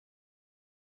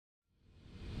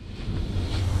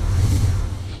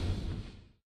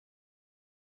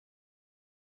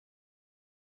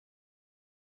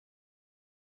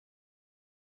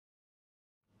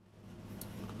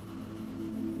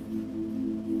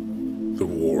The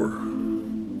war.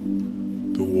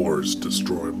 The war is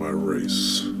destroying my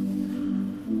race.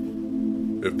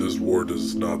 If this war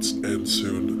does not end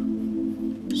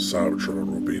soon, Cybertron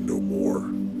will be no more.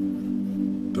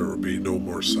 There will be no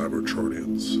more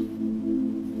Cybertronians.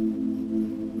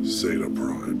 Zeta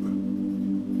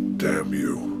Prime. Damn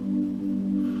you.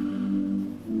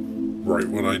 Right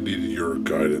when I needed your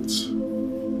guidance,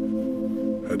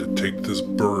 I had to take this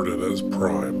burden as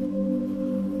Prime.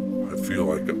 I feel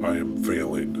like I am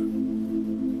failing.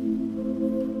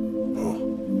 Oh.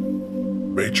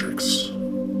 Matrix.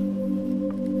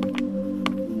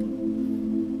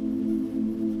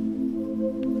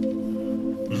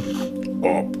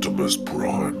 Optimus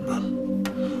Prime.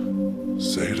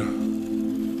 Zeta,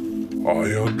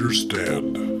 I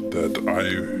understand that I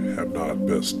have not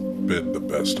been the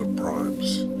best of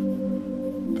primes.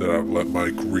 That I've let my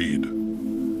greed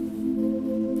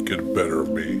get the better of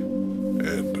me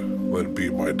and let it be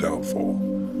my downfall.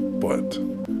 But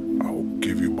I'll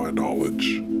give you my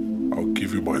knowledge. I'll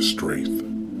give you my strength.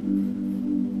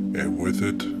 And with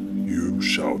it, you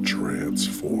shall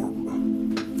transform.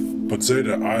 But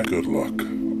Zeta, good luck,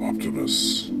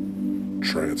 Optimus.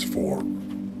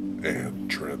 Transform and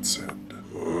transcend.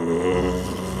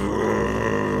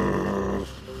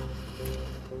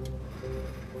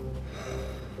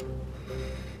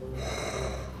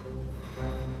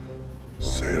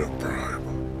 Zeta Prime,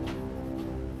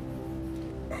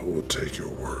 I will take your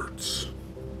words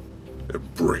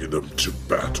and bring them to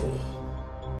battle.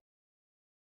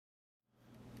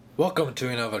 Welcome to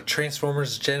another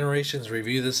Transformers Generations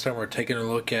review. This time we're taking a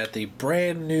look at the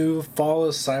brand new Fall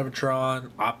of Cybertron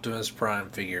Optimus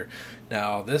Prime figure.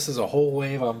 Now this is a whole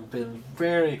wave I've been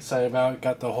very excited about.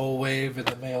 Got the whole wave in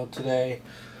the mail today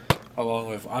along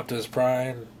with Optimus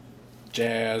Prime,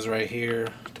 Jazz right here.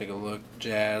 Take a look,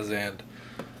 Jazz, and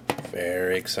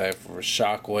very excited for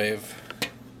Shockwave.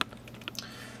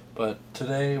 But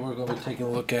today we're going to be taking a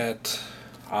look at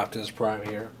Optimus Prime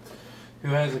here, who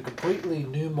has a completely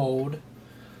new mold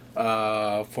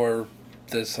for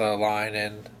this line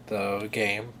in the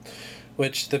game,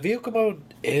 which the vehicle mode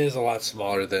is a lot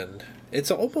smaller than.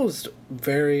 It's almost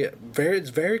it's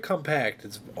very compact.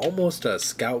 It's almost a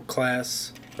scout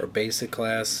class or basic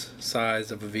class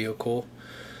size of a vehicle.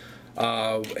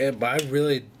 But I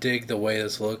really dig the way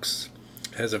this looks.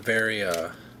 It has a very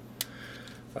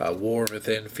war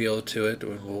within feel to it,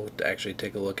 and we'll actually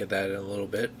take a look at that in a little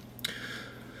bit.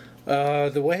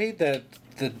 The way that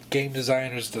the game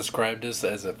designers described this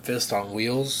as a fist on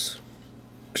wheels,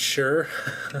 sure,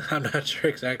 I'm not sure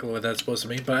exactly what that's supposed to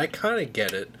mean, but I kind of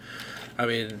get it. I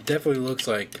mean, it definitely looks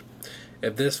like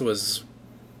if this was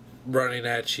running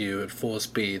at you at full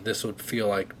speed, this would feel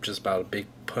like just about a big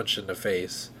punch in the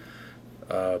face.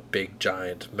 Big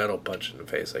giant metal punch in the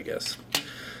face, I guess.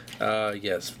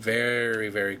 Yes, very,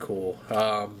 very cool.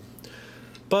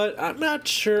 But I'm not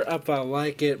sure if I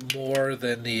like it more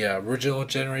than the original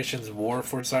Generations War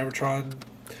for Cybertron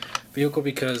vehicle,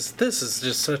 because this is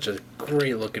just such a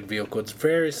great looking vehicle. It's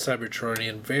very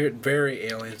Cybertronian, very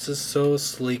alien. It's just so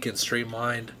sleek and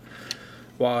streamlined.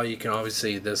 While you can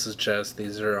obviously, this is chest,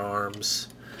 these are arms,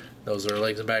 those are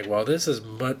legs and back. While this is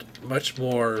much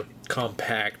more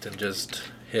compact and just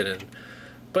hidden.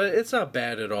 But it's not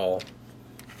bad at all.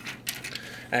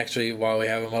 Actually, while we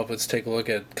have them up, let's take a look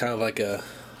at kind of like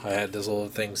I had this little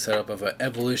thing set up of an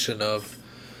evolution of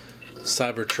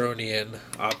Cybertronian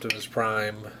Optimus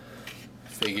Prime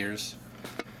figures.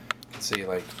 You can see,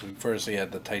 like, first we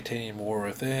had the Titanium War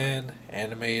Within,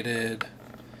 animated,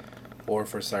 War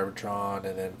for Cybertron,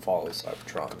 and then Fall of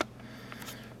Cybertron.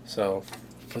 So,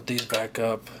 put these back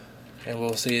up, and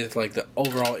we'll see if, like, the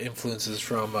overall influences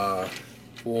from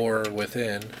War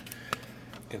Within.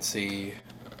 You can see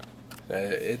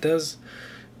that it does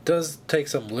take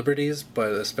some liberties,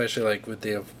 but especially like with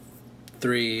the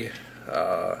three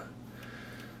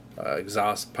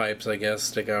exhaust pipes, I guess,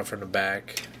 sticking out from the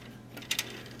back,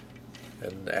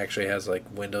 and actually has like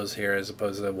windows here as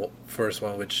opposed to the first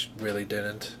one, which really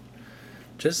didn't.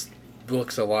 Just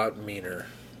looks a lot meaner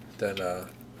than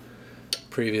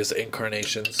previous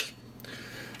incarnations.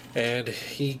 And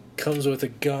he comes with a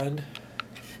gun,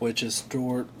 which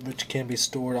can be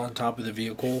stored on top of the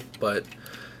vehicle, but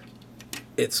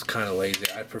it's kind of lazy.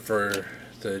 I prefer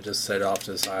to just set it off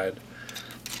to the side.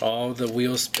 All the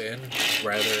wheels spin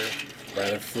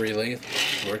rather freely.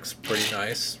 Works pretty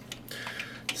nice.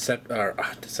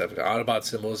 Autobot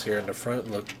symbols here in the front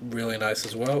look really nice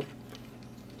as well.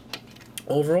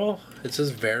 Overall, it's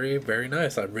just very, very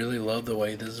nice. I really love the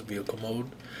way this vehicle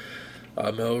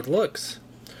mode looks.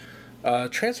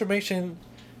 Transformation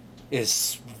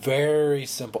is very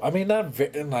simple. I mean, not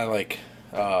like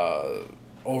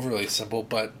overly simple,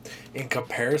 but in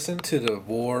comparison to the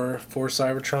War for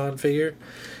Cybertron figure,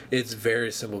 it's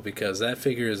very simple because that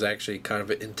figure is actually kind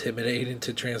of intimidating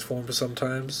to transform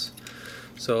sometimes.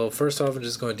 So first off, I'm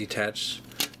just going to detach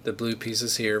the blue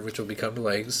pieces here, which will become the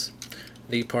legs.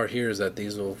 Neat part here is that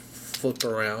these will flip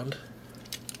around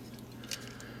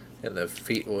and the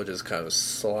feet will just kind of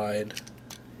slide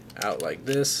out like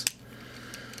this,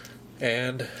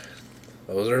 and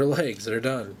those are the legs. They're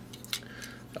done.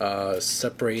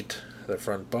 Separate the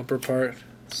front bumper part.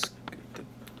 Scoot the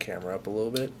camera up a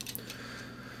little bit.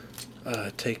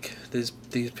 Take these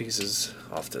pieces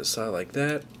off to the side like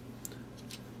that.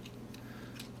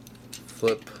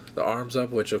 Flip the arms up,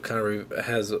 which will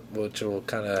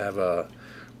kind of have a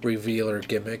revealer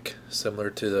gimmick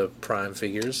similar to the Prime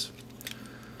figures,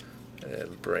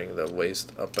 and bring the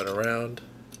waist up and around.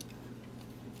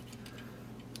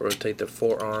 Rotate the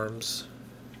forearms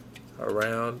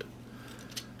around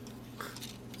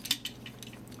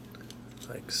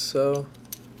like so.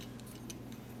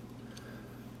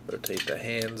 Rotate the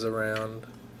hands around.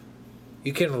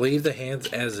 You can leave the hands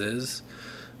as is,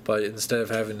 but instead of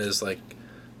having this like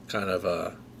kind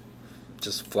of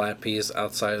just flat piece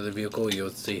outside of the vehicle,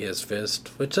 you'll see his fist,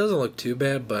 which doesn't look too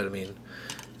bad, but I mean,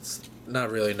 it's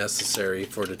not really necessary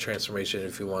for the transformation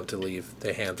if you want to leave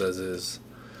the hands as is,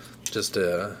 just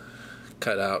to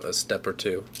cut out a step or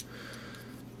two.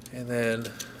 And then,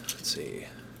 let's see,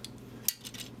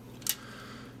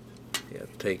 yeah,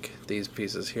 take these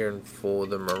pieces here and fold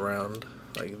them around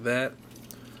like that.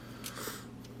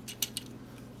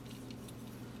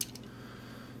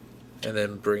 And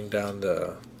then bring down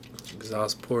the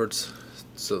exhaust ports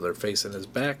so they're facing his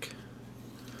back.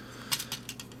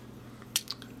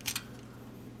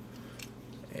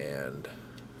 And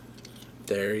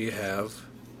there you have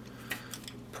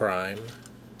Prime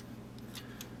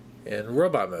in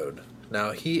robot mode.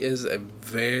 Now he is a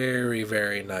very,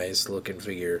 very nice looking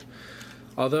figure,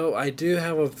 although I do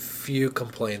have a few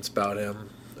complaints about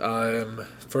him.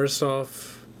 First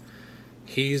off,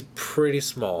 he's pretty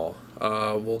small.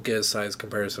 We'll get a size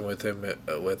comparison with him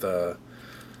with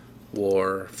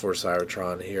War for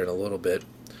Cybertron here in a little bit,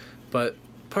 but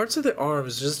parts of the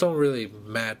arms just don't really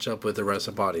match up with the rest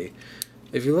of the body.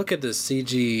 If you look at the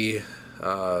CG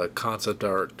concept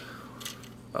art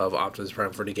of Optimus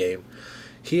Prime for the game,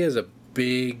 he is a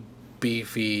big,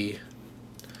 beefy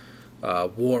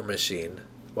war machine,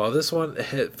 while this one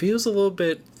feels a little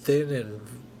bit thin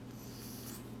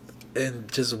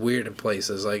and just weird in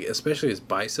places, like especially his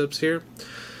biceps here.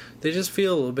 They just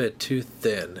feel a little bit too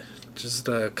thin. Just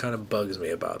kind of bugs me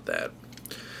about that.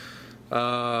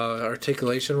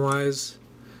 Articulation wise,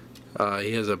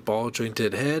 he has a ball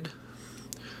jointed head,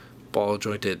 ball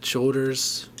jointed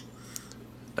shoulders,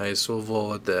 nice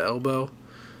swivel at the elbow,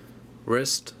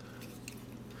 wrist,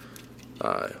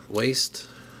 waist,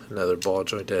 another ball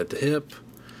jointed at the hip.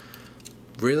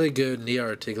 Really good knee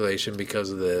articulation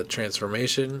because of the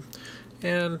transformation,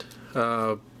 and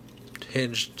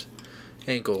hinged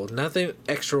ankle. Nothing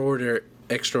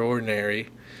extraordinary,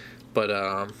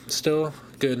 but still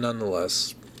good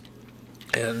nonetheless.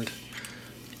 And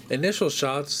initial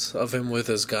shots of him with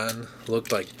his gun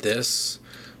looked like this,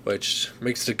 which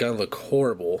makes the gun look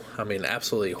horrible. I mean,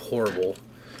 absolutely horrible.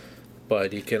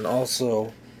 But you can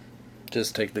also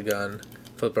just take the gun,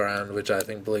 flip around, which I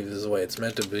believe is the way it's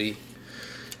meant to be.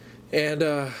 And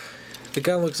the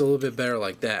gun looks a little bit better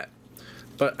like that.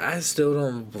 But I still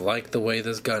don't like the way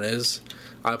this gun is.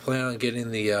 I plan on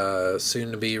getting the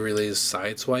soon-to-be released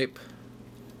side swipe,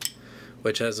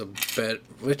 which has a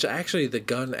which actually the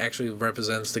gun actually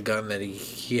represents the gun that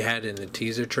he had in the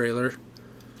teaser trailer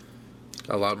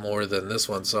a lot more than this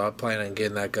one. So I plan on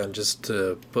getting that gun just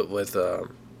to put with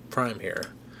Prime here.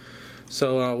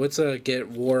 So let's get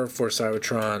War for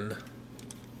Cybertron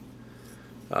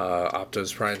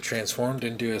Optimus Prime transformed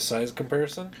and do a size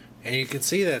comparison. And you can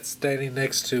see that standing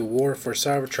next to War for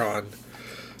Cybertron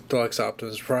Deluxe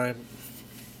Optimus Prime,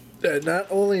 not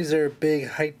only is there a big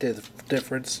height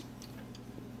difference,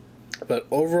 but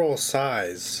overall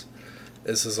size,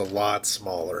 this is a lot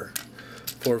smaller.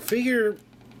 For a figure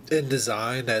in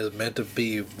design that is meant to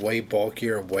be way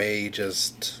bulkier and way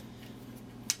just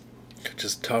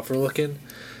tougher looking,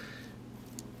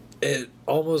 it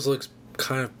almost looks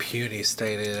kind of puny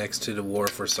standing next to the War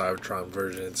for Cybertron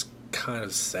version. It's kind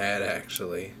of sad,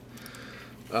 actually.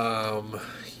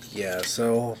 Yeah,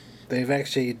 so they've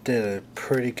actually did a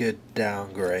pretty good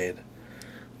downgrade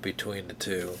between the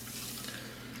two.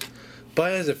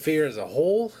 But as a figure as a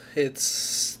whole,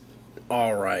 it's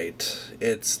alright.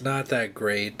 It's not that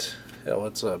great.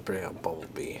 Let's bring up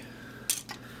Bumblebee.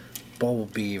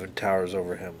 Bumblebee even towers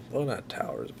over him. Well, not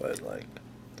towers, but like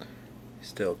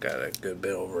Still got a good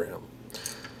bit over him.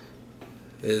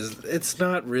 It's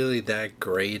not really that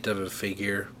great of a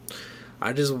figure.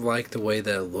 I just like the way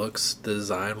that it looks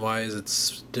design wise. It's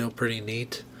still pretty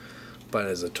neat. But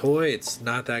as a toy, it's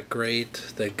not that great.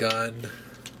 The gun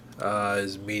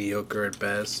is mediocre at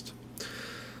best.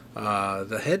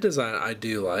 The head design I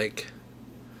do like.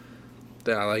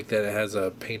 I like that it has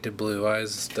a painted blue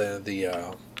eyes instead of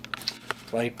the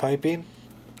light piping.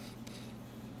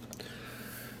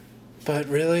 But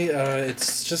really,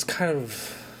 it's just kind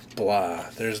of blah.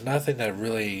 There's nothing that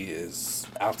really is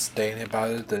outstanding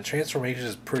about it. The transformation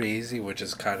is pretty easy, which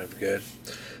is kind of good.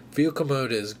 Vehicle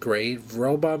mode is great.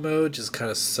 Robot mode just kind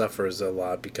of suffers a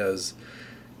lot because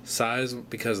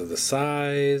of the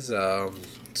size.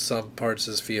 Some parts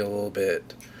just feel a little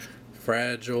bit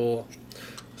fragile.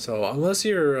 So unless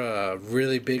you're a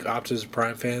really big Optimus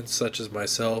Prime fan, such as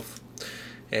myself,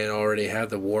 and already have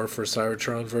the War for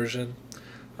Cybertron version,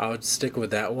 I would stick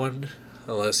with that one.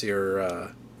 Unless you're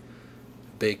a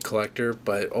big collector,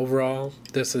 but overall,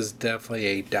 this is definitely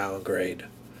a downgrade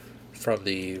from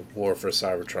the War for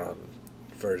Cybertron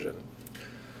version.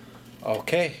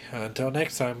 Okay, until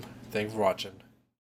next time, thanks for watching.